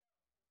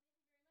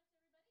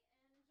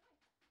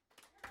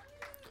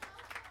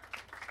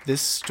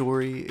This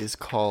story is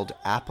called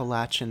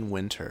Appalachian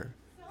Winter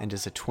and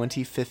is a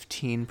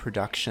 2015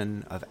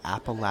 production of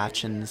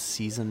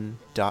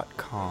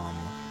AppalachianSeason.com.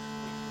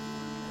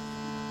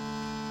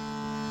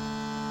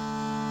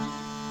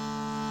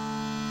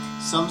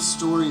 Some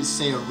stories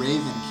say a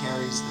raven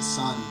carries the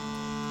sun.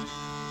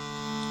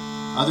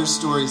 Other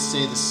stories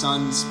say the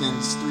sun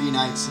spends 3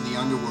 nights in the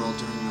underworld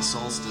during the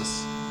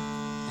solstice,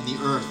 and the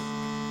earth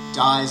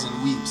dies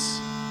and weeps,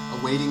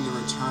 awaiting the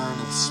return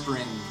of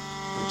spring,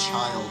 her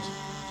child,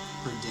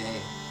 her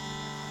day.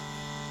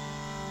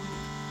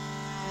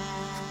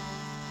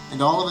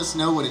 And all of us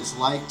know what it's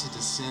like to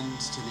descend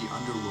to the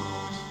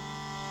underworld,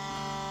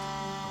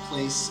 a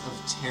place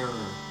of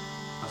terror,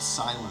 of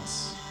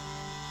silence,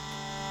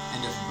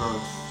 and of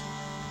birth.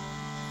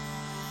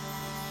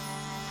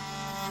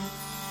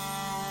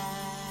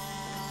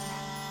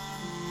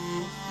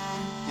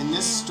 In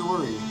this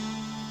story,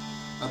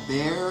 a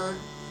bear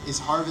is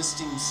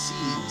harvesting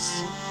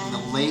seeds in the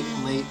late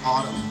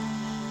autumn,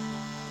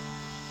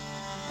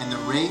 and the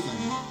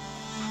raven,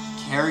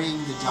 carrying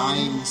the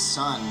dying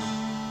sun,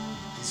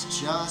 is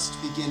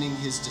just beginning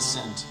his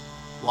descent,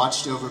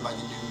 watched over by the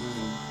new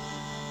moon.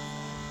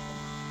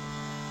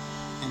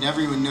 And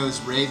everyone knows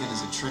Raven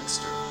is a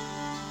trickster.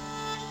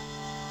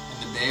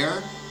 And the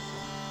bear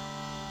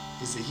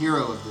is the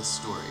hero of this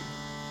story.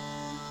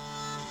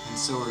 And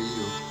so are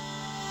you.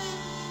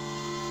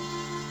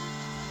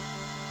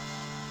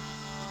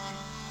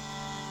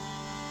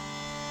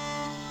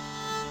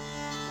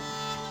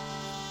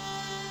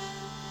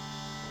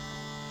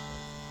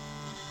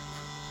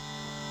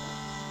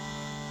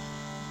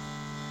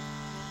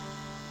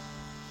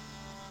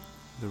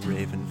 The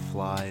raven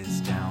flies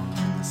down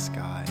from the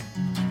sky,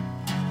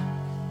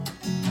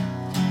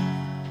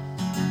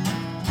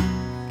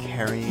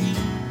 carrying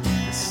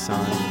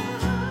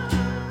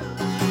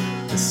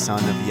the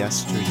sun of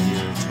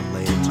yesteryear to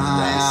lay it to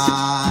rest.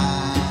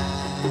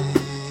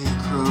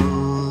 My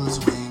crow's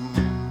wing.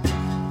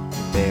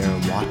 The bear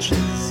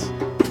watches,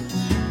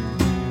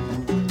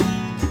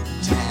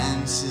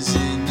 dances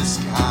in the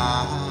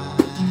sky,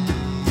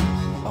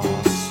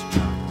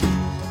 awestruck,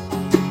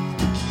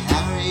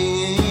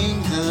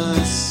 carrying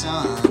the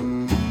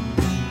sun.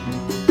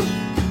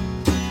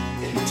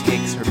 He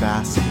takes her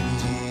basket,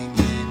 Bring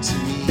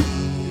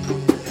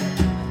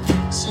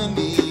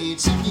it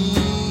to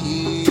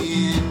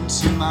me,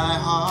 into my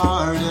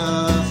heart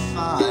of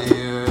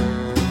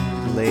fire.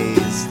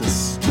 lays the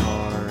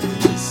star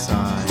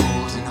inside.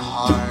 Golden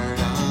heart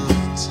of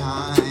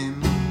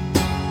time.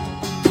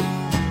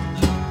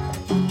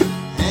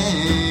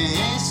 Hey,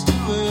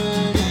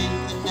 stewarding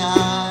the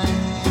night,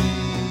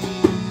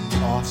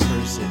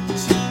 Offers it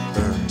to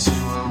earth. to a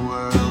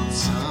world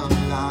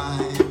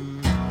sublime.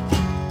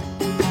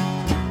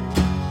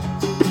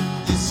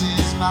 This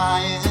is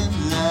my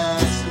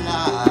endless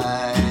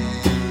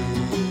life.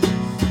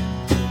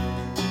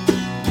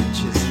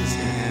 Reaches his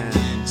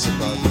hands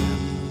above him.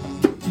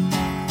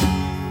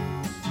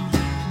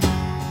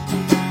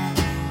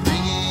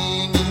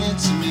 Bringing it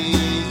to me.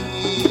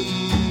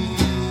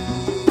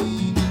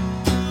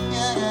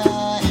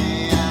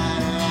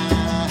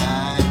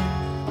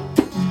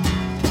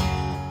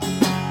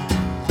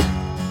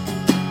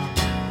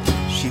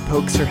 She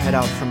pokes her head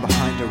out from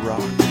behind a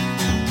rock.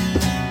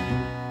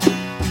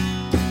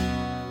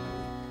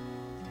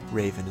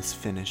 Raven is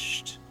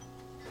finished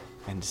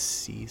and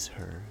sees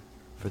her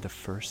for the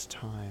first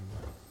time.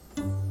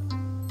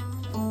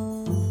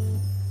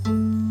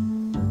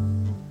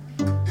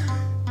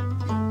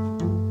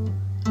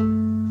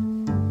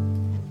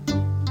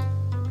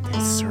 They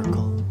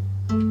circle.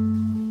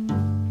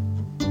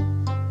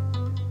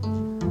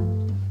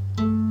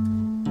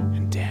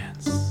 And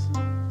dance.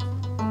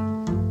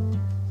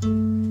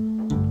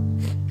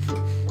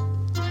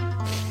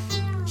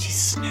 She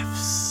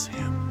sniffs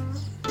him.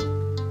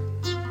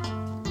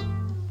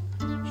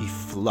 He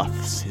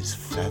fluffs his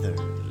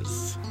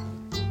feathers.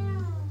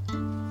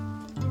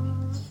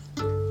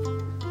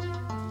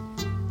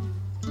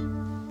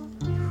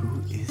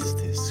 Who is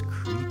this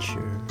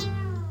creature?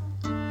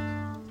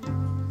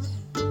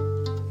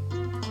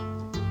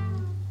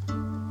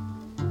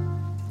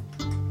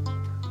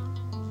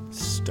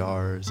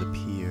 Stars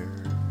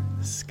appear in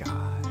the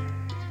sky.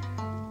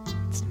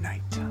 It's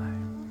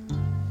nighttime.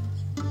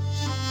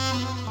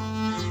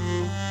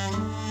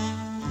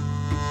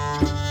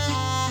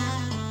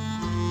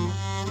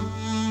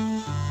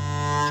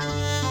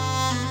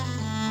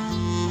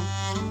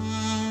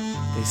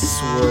 They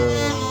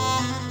swirl.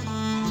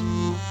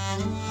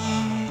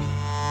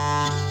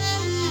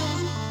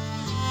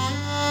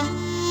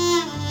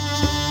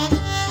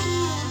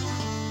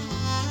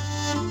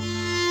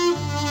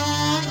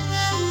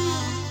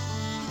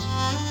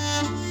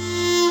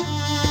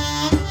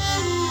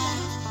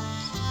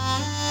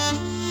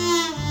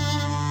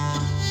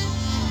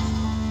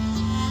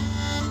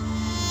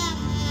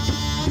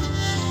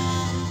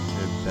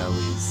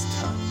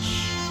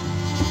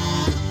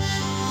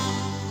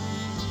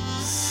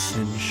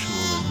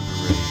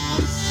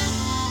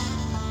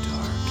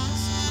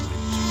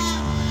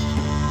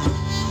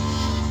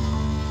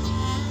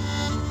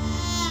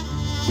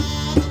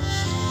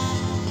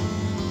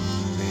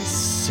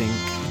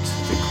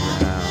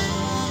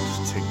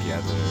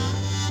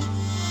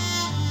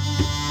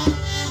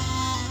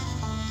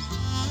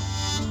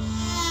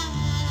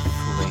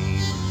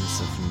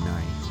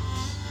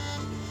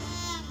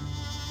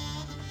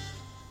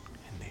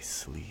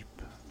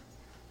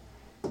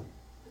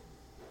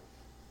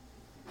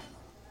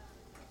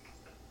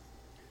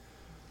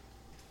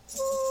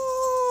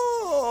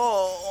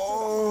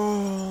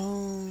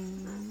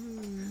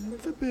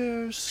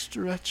 her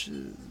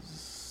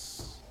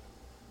stretches,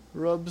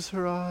 rubs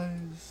her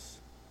eyes.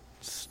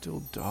 It's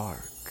still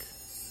dark.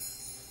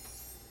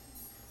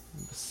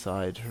 And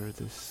beside her,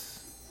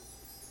 this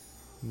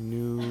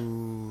new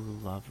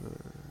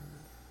lover.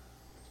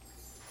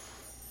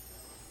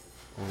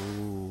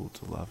 Old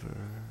lover.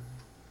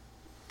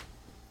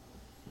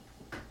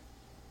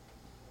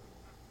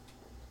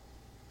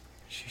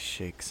 She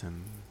shakes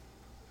him.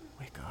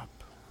 Wake up.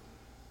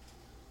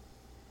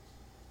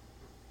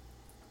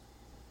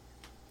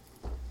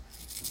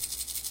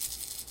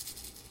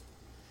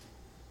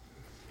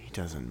 He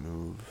doesn't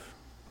move.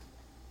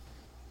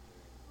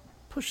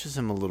 Pushes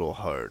him a little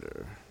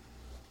harder.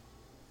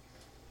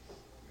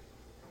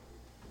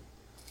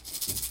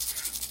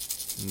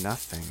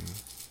 Nothing.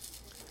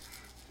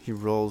 He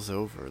rolls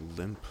over,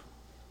 limp,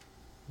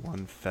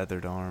 one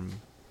feathered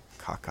arm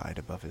cockeyed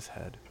above his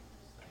head.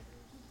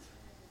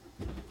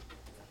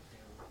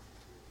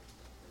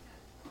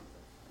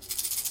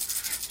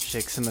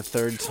 Shakes him a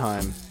third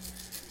time.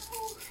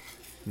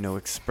 No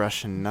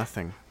expression,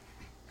 nothing.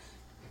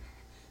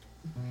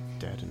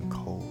 Dead and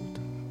cold.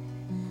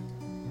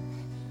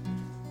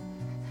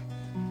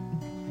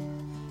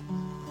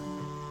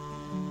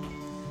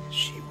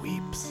 She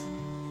weeps.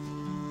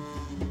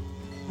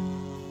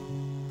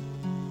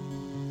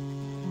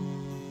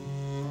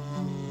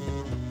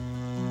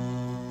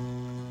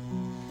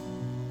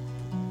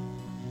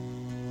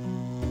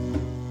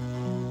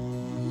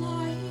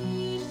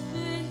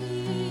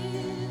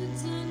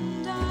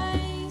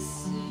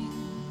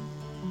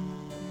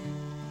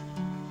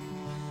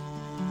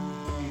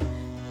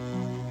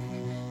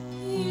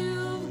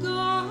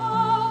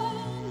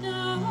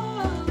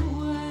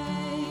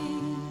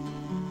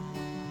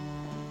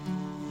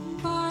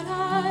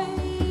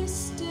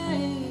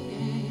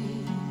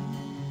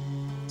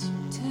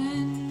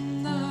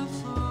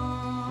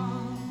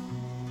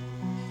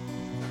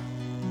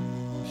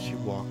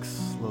 Walks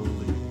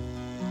slowly.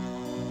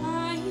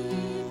 I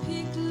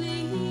picked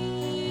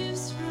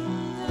leaves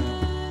from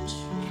the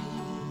tree.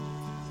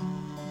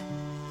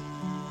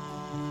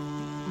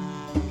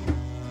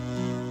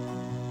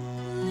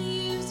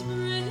 Leaves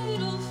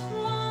brittle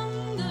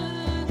from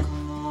the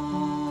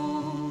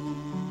cold.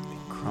 They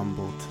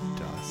crumble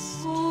to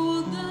dust.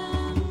 Hold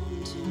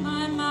them to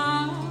my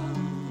mouth,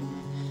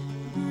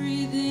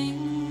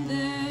 breathing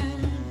their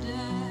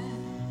death.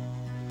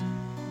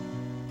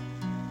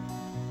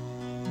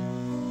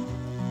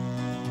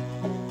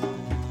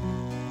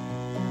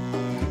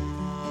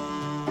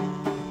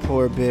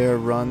 Poor bear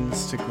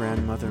runs to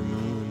Grandmother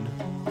Moon,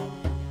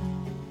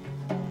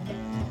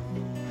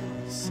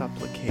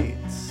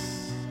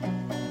 supplicates,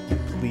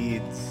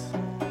 pleads.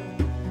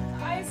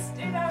 I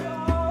stayed out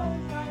all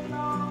night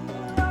long,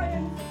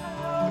 lying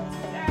out to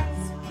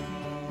dance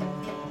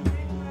with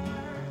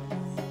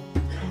rivers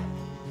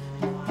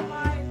on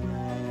my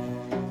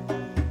breath.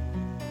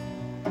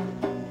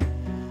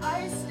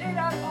 I stayed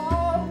out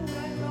all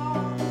night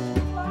long,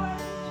 lying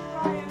to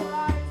try and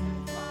rise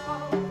and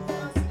fall with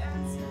those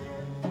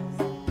answers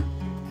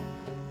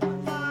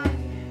on my head.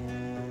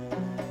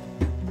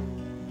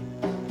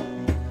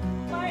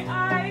 My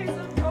eyes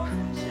are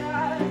frozen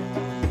shut,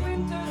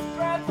 winter's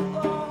breath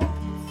blows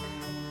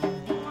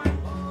my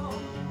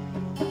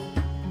bones.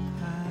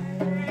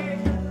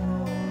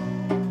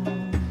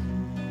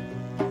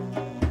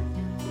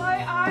 My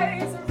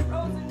eyes are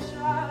frozen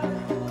shut,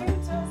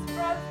 winter's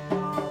breath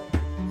blows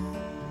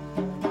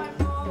my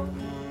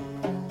bones.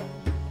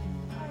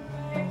 I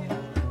lay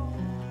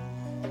alone.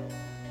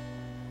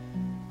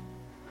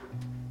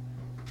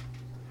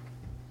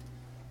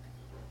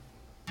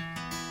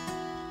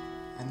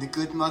 And the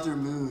good Mother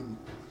Moon,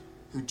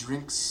 who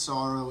drinks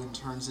sorrow and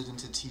turns it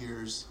into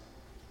tears,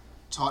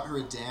 taught her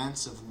a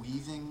dance of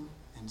weaving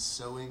and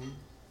sewing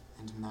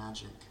and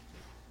magic.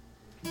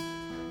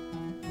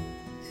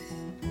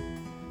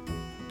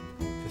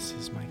 This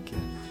is my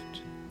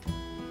gift,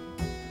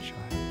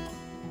 child.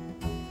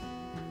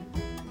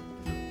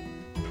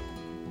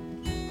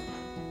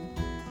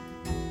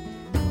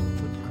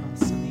 Foot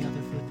cross and the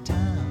other foot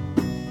down.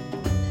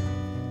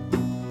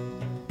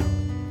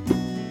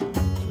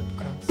 Foot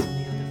cross and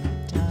the other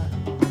foot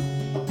down.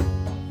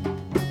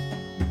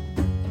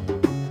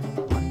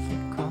 One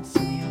foot cross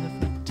and the other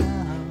foot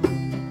down.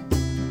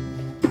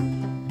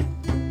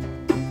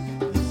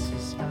 This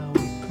is how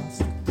we cross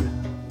the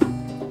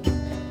ground.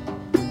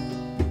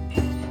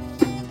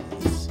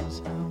 This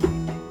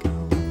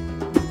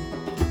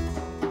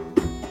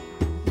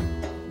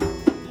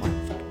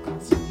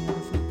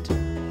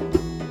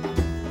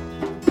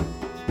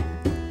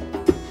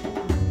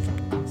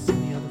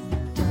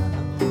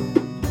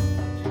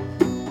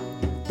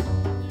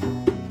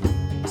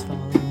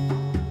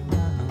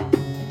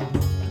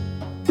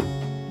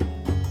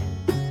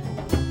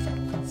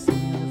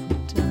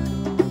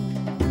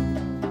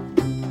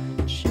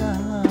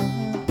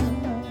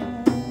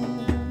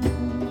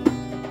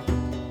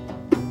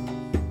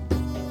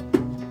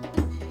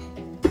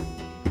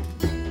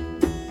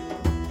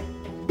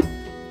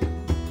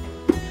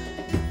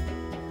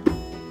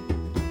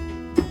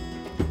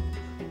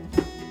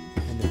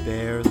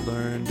bear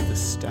learned the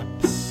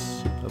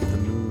steps of the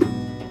moon,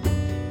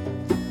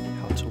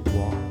 how to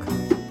walk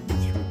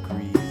through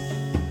grief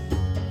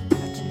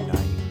and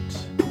night,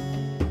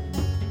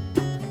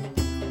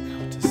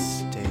 how to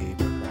stay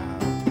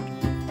proud.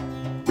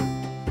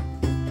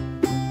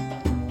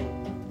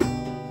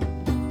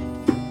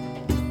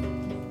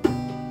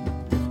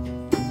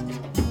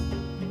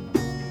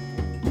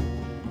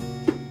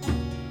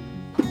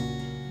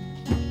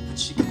 But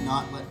she could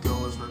not let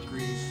go of her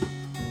grief.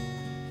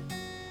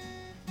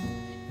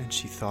 And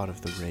she thought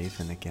of the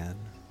raven again.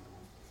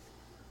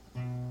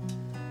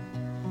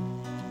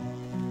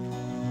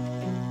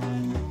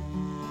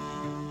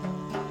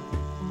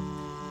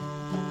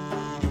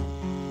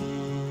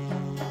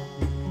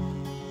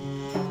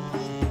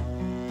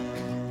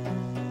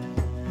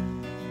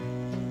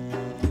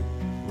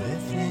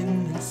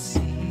 Within the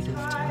seed of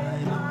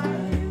time,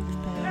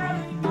 I've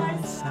buried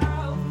my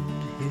sound,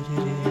 hid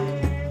it in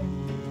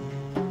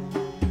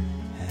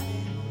an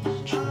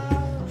inch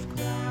of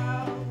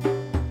ground.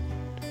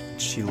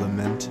 She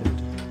lamented.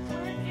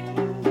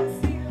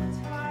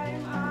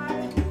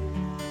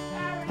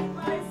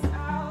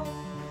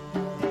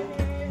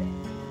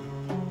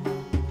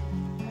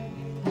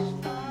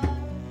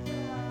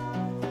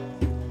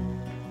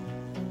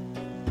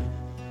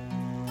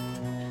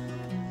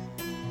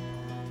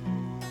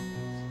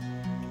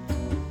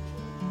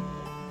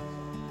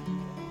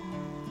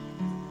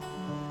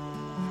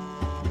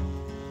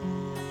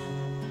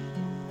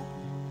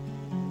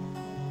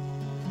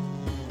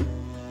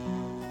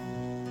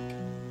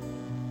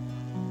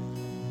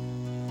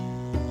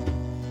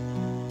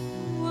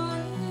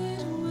 What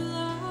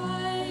will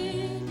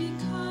I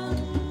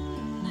become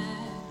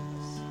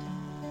next?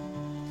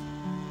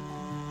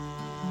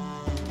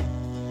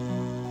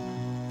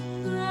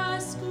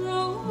 Grass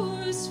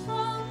grows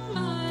from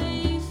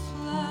my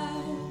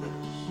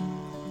flesh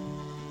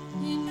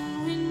in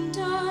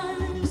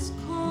winter's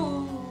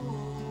cold,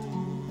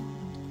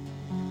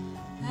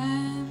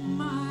 and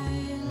my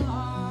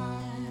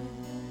life.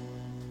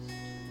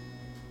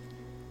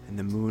 And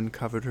the moon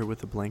covered her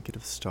with a blanket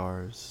of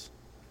stars.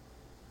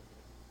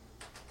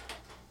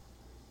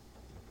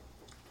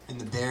 And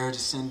the bear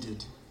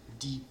descended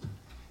deep,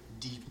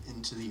 deep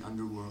into the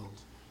underworld.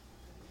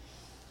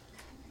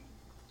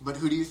 But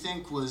who do you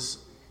think was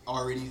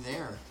already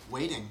there,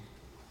 waiting?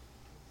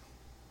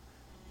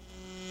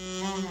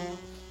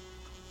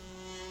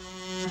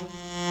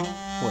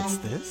 What's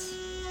this?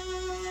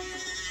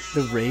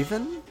 The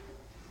raven?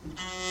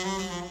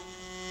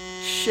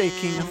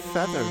 Shaking a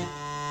feather.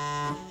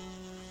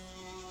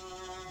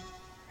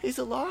 He's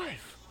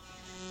alive.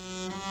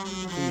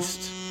 At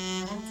least,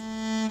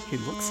 he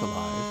looks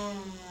alive.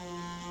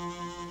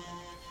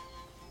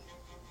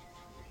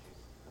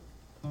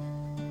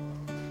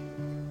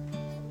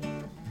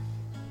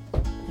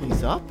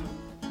 He's up,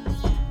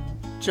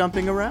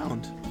 jumping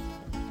around.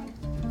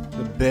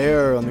 The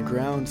bear on the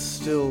ground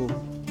still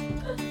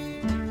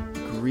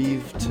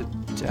grieved to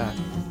death.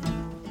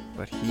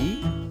 But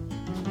he,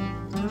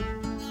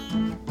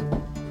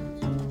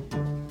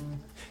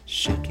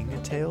 shaking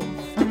a tail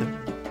feather,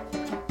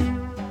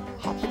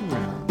 hopping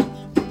around,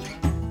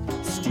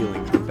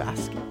 stealing her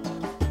basket,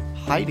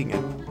 hiding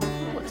it.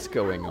 What's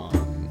going on?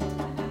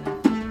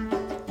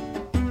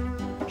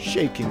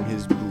 Shaking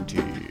his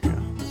booty.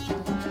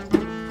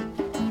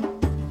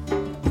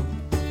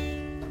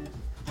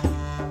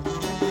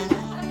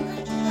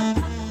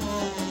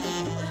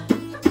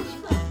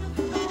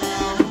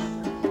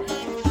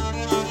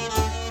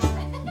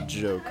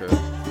 Joker.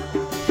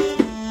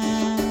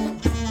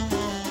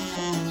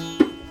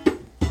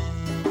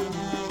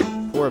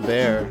 Poor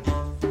bear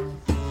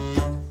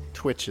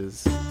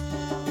twitches.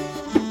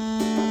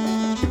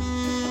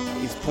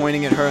 He's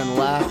pointing at her and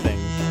laughing.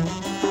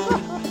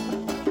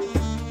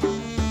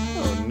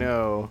 Oh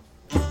no.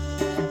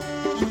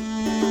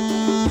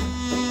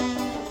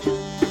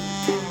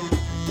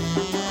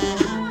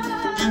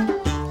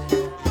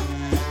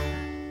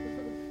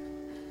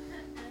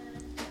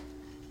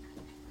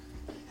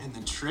 And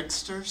the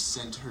trickster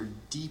sent her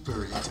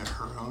deeper into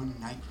her own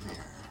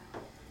nightmare.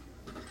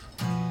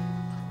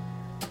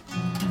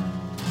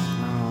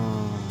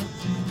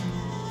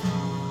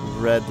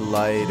 Red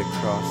light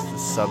across the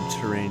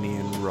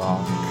subterranean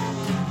rock,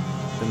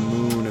 the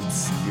moon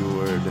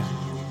obscured.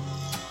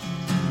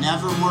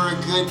 Never were a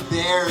good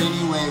bear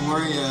anyway,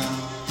 were ya?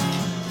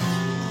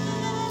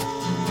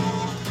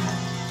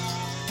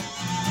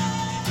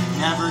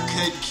 Never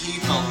could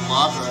keep a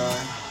lover.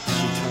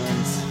 She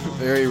turns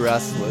very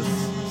restless,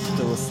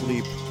 still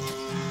asleep.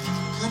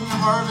 Couldn't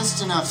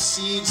harvest enough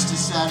seeds to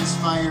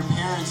satisfy your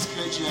parents,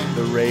 could ya?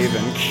 The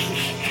raven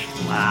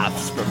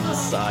laughs from the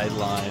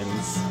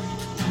sidelines.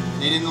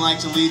 They didn't like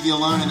to leave you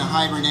alone in a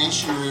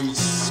hibernation room. It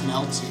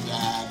smelled too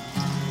bad.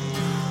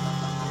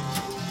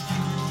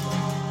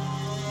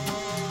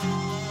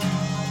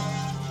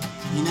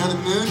 You know, the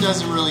moon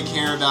doesn't really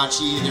care about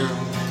you either.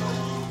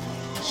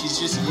 She's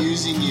just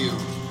using you.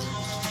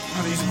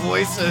 Oh, these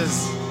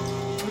voices.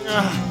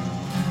 Ugh.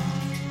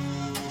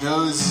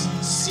 Those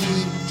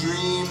seed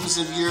dreams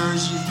of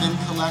yours you've been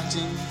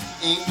collecting,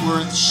 ain't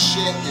worth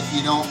shit if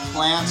you don't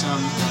plant them.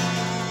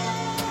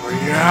 Oh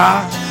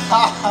yeah?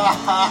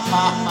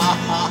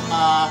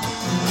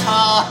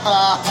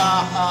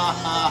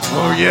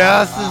 Oh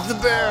yeah, says the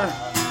bear.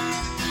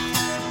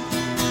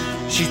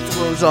 She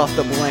throws off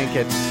the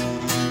blankets.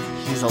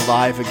 He's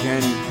alive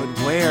again, but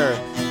where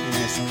in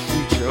this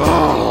creature?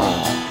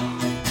 Oh,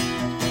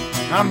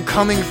 I'm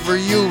coming for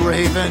you,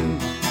 Raven.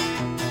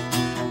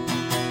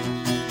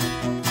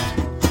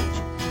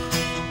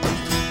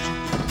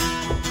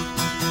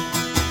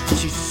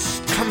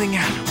 She's coming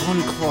at it.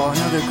 One claw,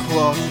 another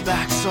claw. He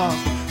backs off,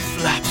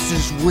 flaps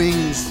his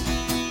wings.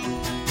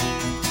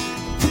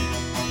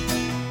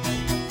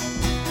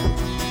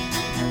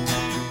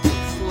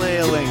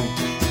 Flailing.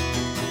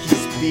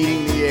 He's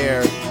beating the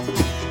air.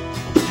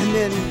 And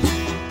then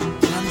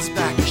runs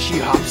back as she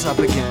hops up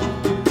again.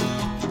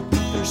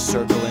 They're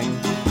circling.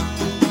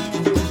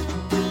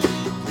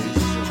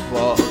 Raises her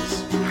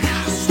claws.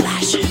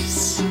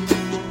 Slashes.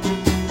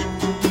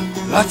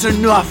 That's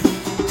enough,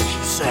 she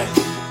says.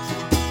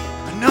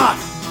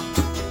 Enough.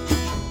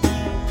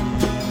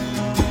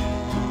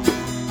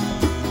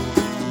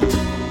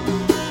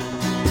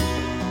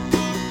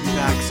 He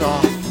backs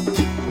off.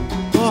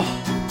 Oh.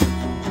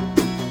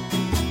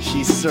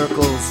 She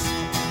circles.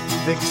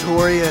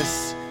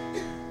 Victorious.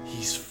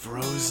 He's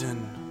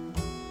frozen.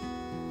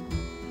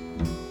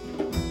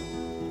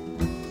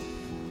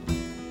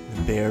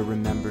 The bear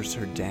remembers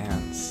her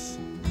dance.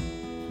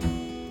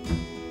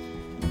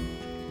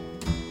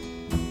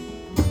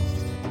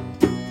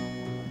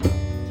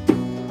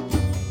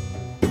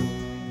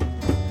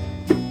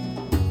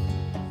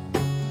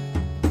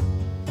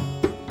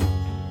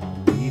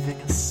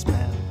 Weaving a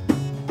spell.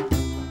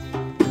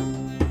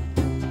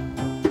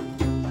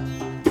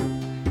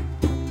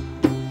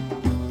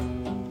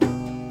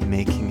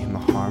 Making him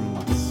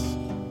harmless,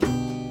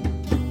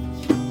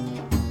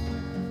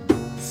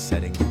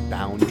 setting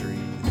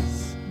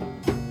boundaries.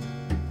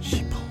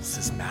 She pulls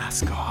his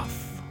mask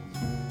off.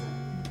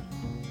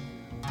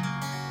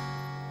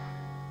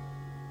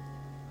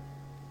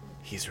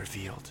 He's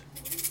revealed.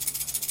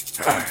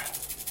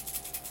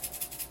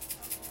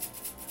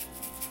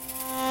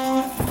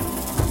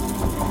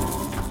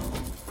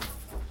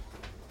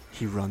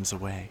 He runs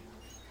away.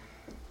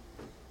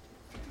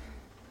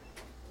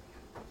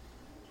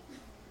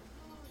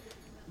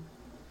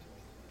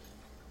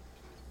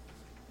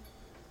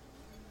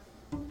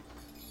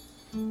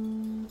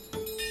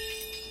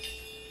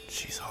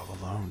 She's all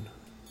alone.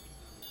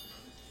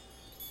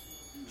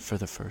 For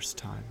the first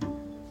time.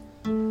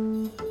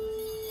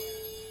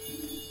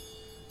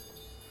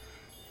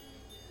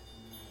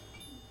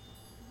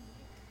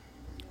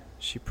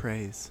 She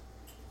prays.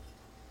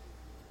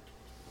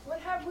 What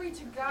have we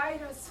to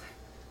guide us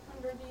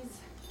under these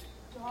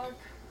dark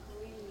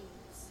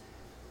leaves?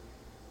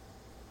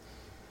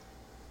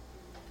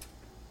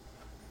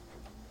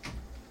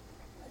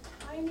 A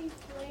tiny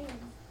flame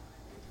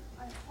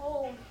I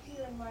hold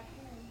here in my hands.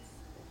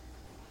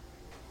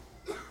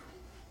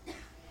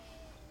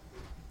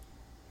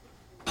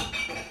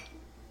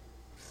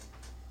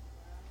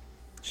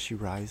 She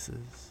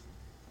rises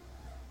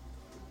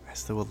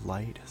as though a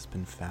light has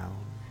been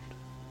found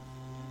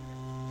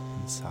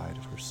inside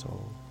of her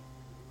soul.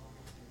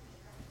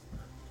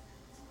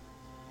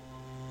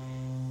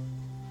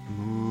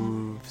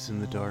 Moves in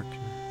the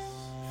darkness,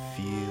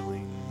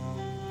 feeling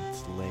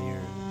its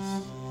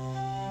layers.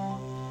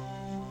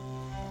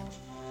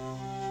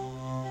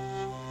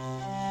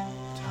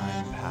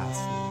 Time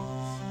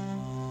passes.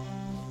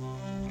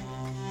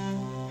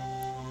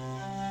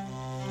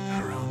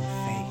 Her own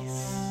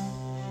face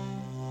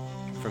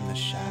from the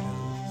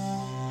shadows.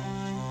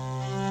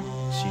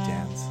 She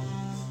dances.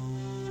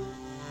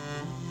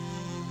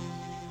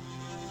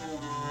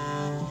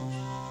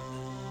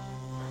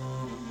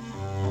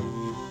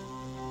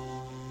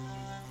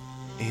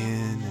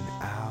 In and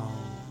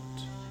out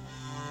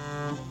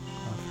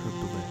of her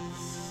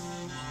bliss,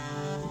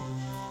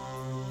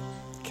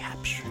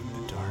 capturing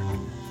the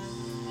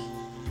darkness.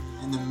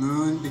 And the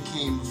moon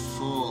became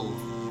full.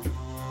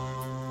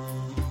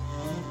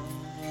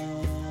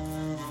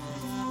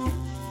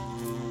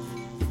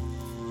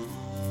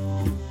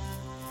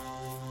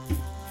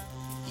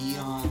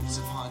 Eons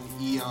upon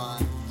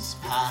eons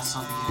pass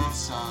on the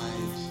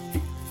inside.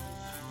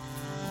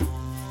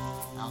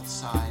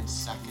 Outside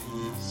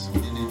seconds,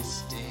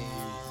 minutes,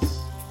 days,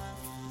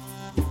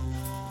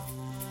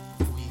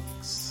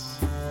 weeks,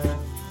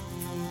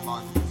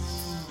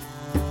 months.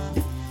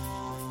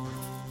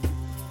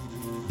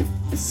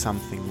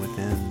 Something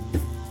within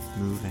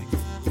moving.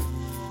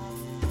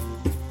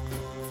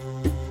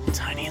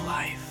 Tiny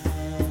life.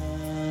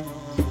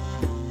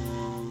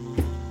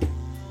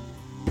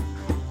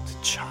 It's a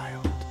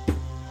child.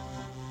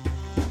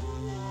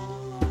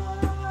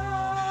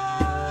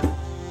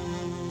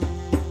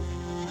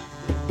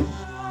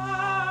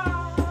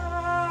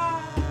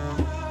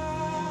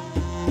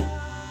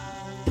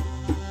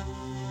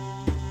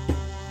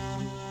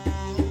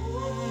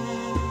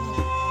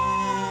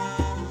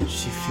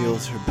 She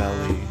feels her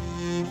belly.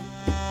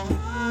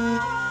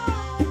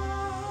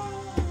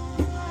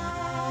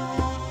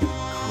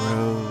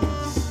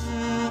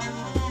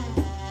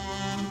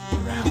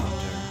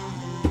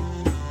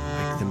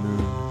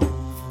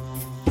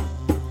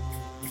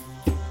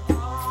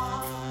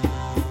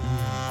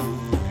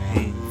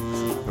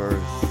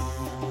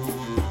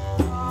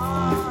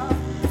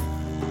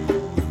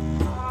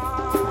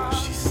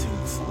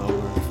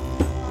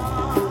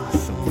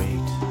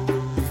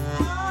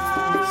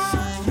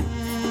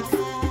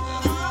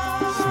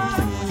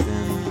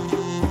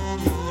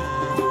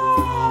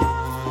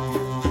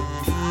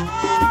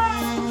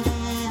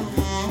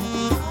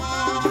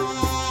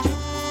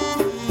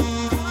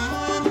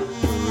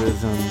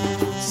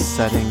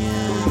 setting in.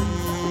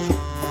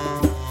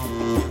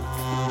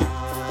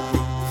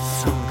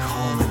 Some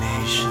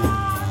culmination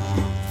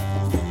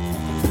of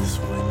this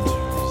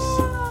winter's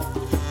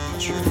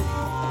journey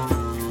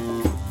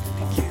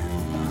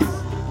begins.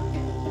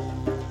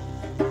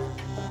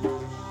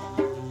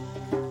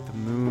 The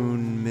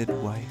moon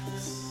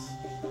midwifes,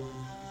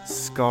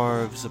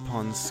 scarves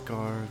upon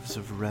scarves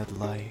of red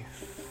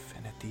life,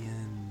 and at the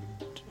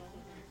end,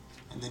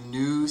 And the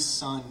new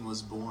sun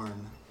was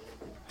born.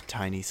 a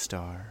tiny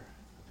star.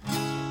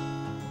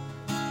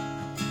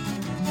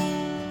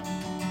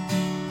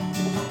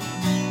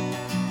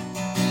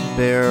 The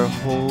bear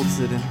holds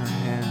it in her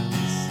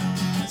hands,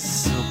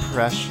 so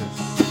precious,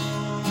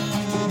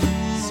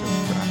 so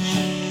fresh.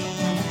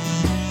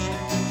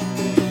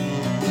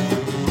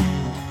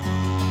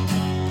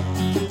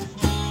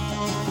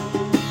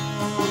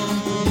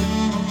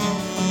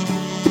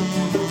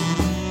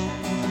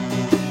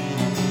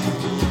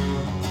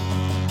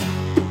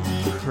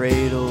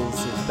 Cradles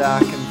it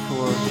back and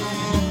forth.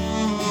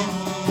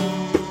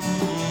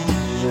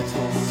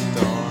 Little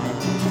star,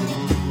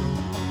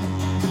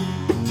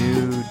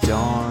 new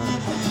dawn,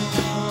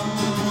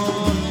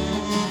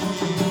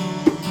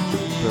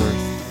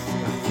 birth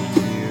of the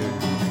year.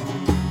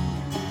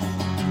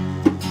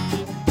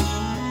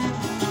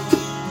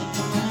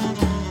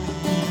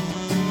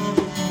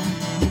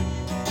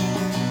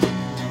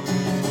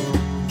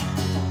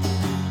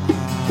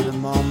 Ah, the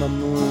mama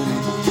moon,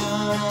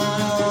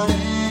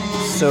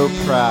 so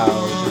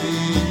proud,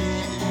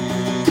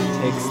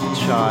 takes the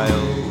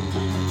child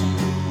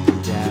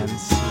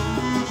dancing.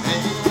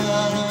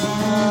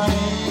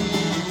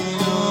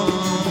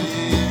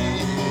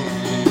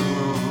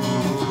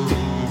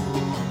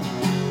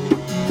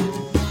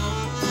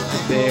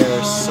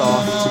 Bear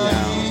soft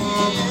now,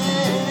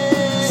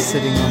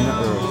 sitting on the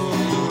earth,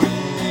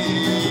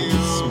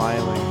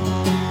 smiling.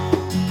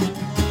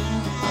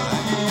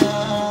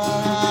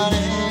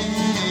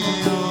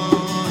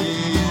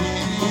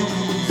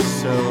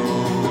 So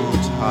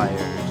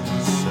tired,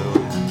 so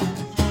happy.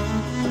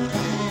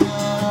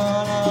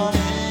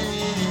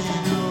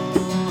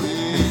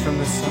 And from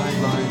the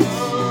sidelines,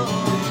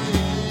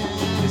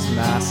 his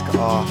mask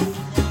off,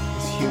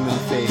 his human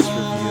face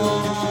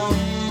revealed,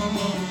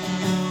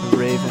 the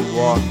raven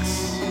walks,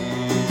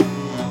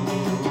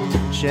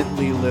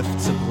 gently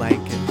lifts a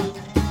blanket,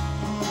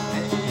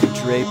 and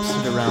drapes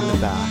it around the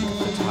back of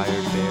the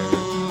tired bear,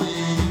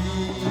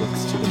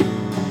 looks to the moon.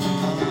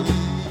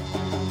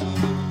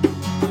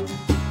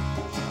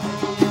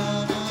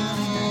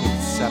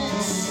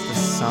 Accepts the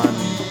sun,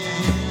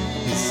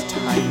 his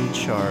tiny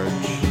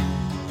charge.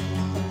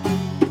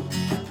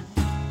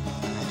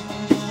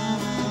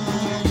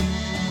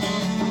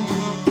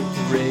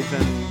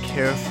 Raven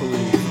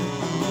carefully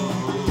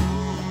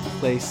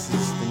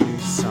places the new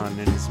sun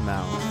in his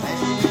mouth,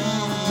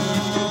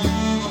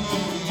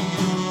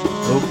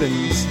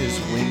 opens his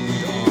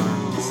winged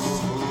arms,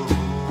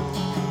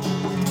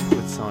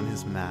 puts on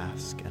his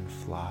mask, and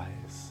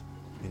flies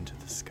into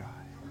the sky.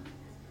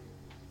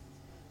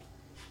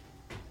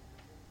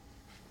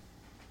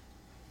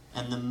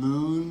 And the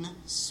moon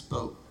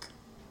spoke.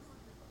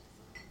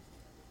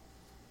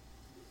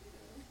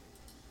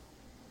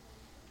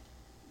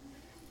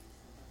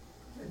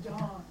 The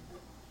dawn,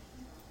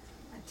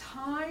 a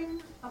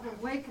time of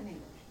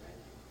awakening.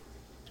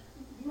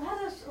 Let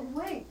us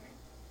awake.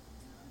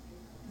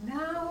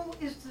 Now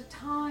is the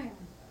time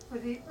for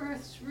the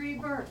earth's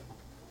rebirth.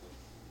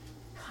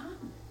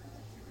 Come,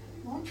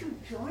 won't you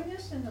join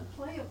us in the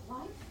play of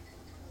life?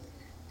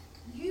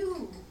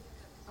 You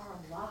are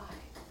alive.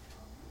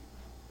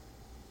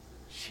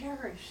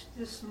 Cherish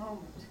this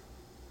moment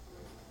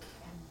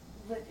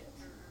and live it.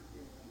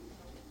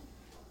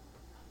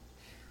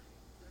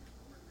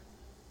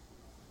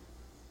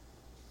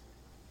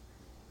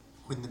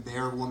 When the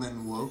bear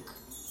woman woke,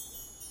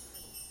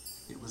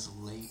 it was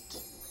late,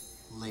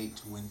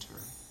 late winter.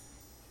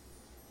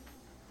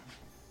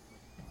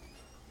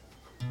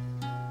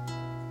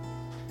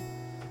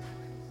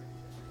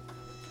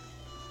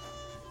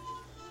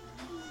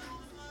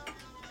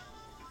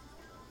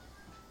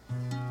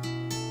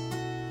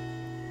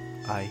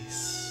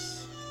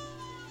 Ice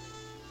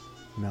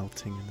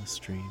melting in the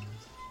streams.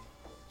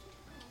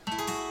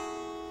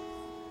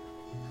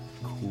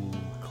 Cool,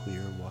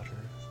 clear water.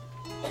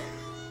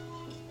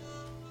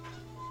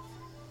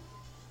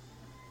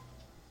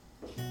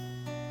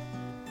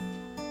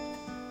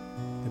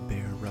 The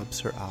bear rubs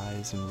her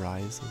eyes and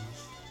rises.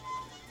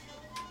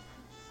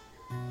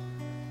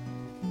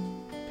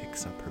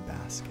 Picks up her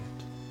basket.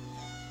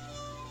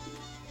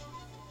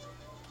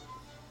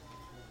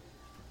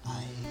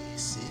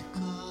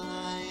 Icicle,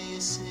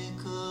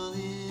 icicle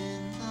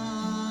in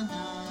the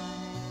night.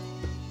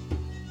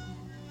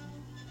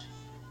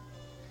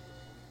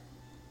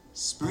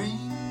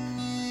 Spring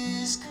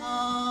is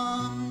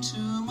come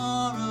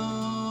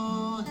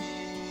tomorrow, hey.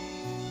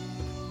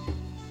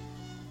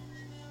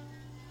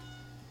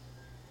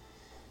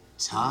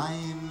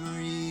 Time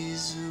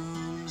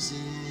resumes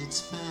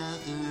its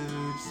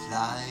feathered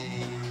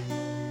flight.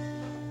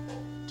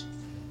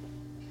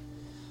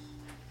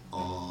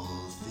 All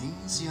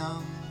that's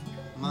young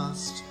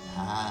must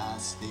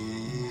pass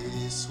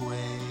this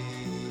way.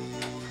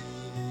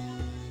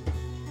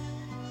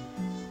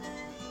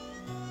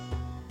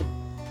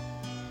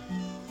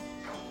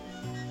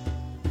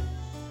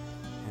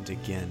 And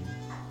again,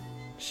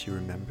 she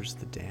remembers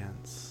the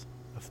dance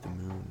of the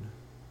moon.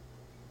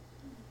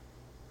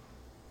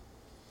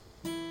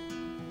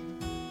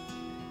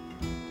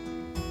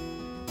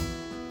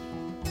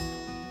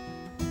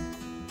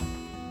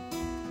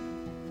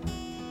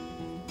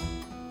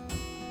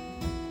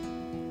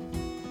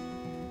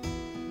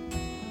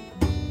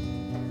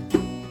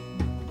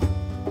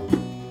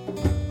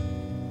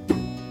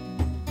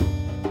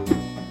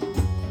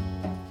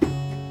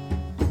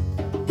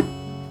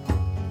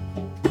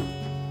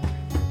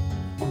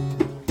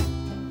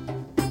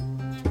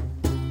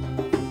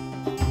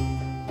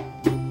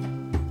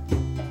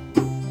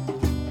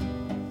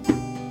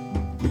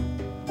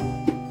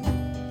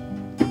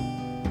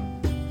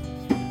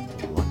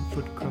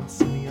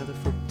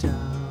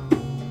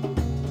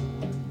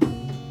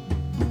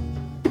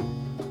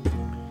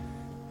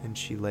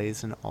 She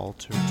lays an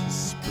altar to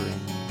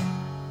spring,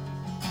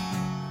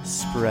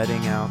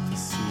 spreading out the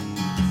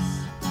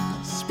seeds,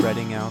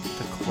 spreading out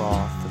the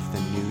cloth of the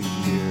new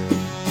year.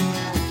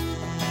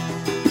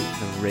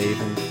 The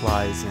raven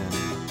flies in,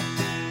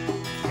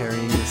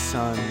 carrying the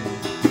sun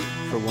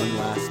for one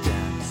last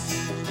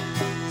dance.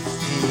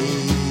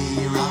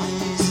 Hey,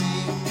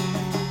 rising,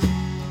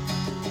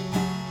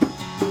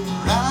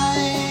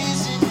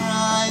 rising,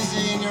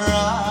 rising,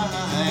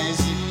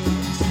 rising,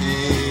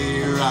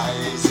 hey,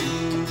 rising.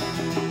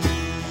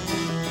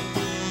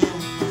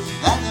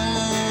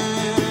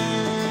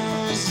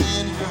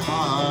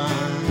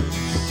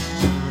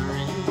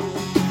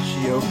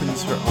 She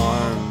opens her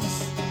arms.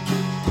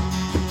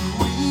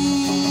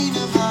 Queen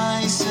of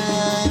ice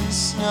and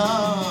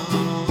snow,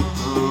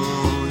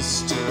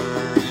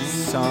 stirring.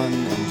 Sun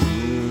and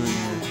moon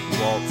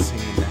waltzing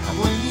in the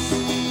heavens.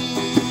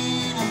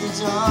 Queen of the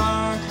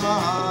dark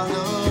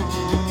hollow,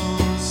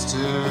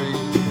 stirring.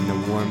 In the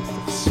warmth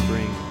of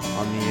spring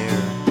on the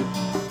air.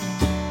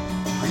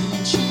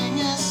 Reaching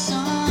as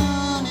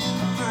sun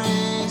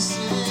embraces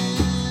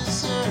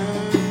her.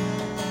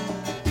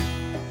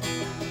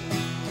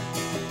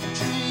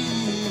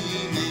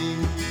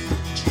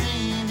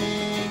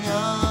 Dreaming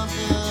of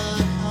the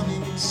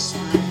coming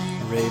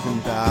spring. Raven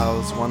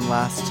bows one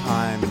last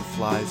time and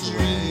flies away.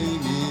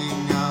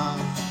 Dreaming of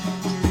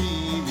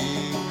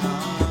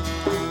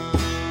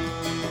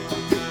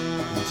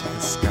Into the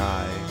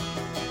sky.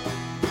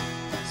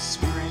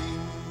 spring.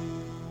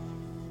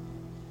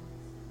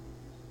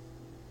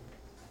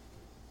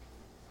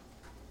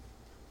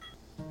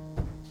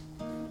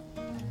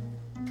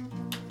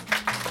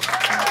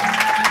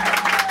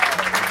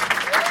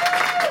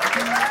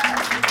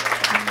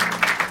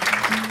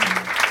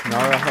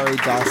 Narahari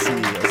Dasi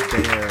as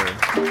Bear.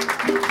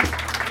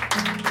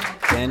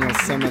 Daniel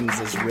Simmons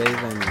as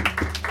Raven.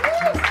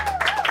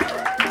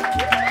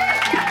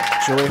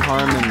 Joy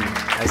Harmon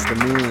as the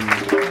Moon.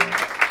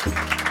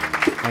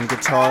 On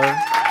guitar,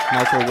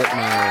 Michael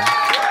Whitmire.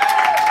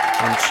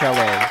 On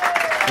cello,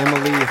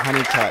 Emily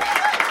Honeycutt.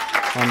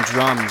 On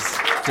drums,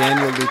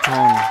 Daniel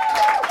Luton.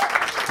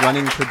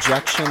 Running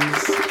projections,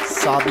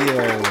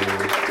 Sabio.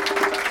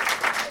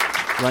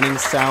 Running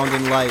sound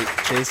and light,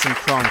 Jason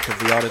Cronk of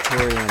the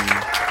Auditorium.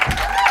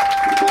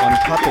 On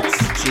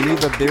puppets,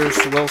 Geneva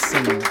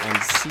Bierce-Wilson and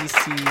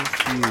CC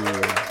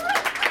Hugh.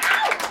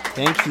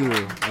 Thank you,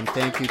 and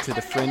thank you to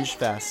the Fringe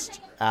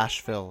Fest,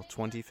 Asheville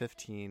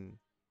 2015.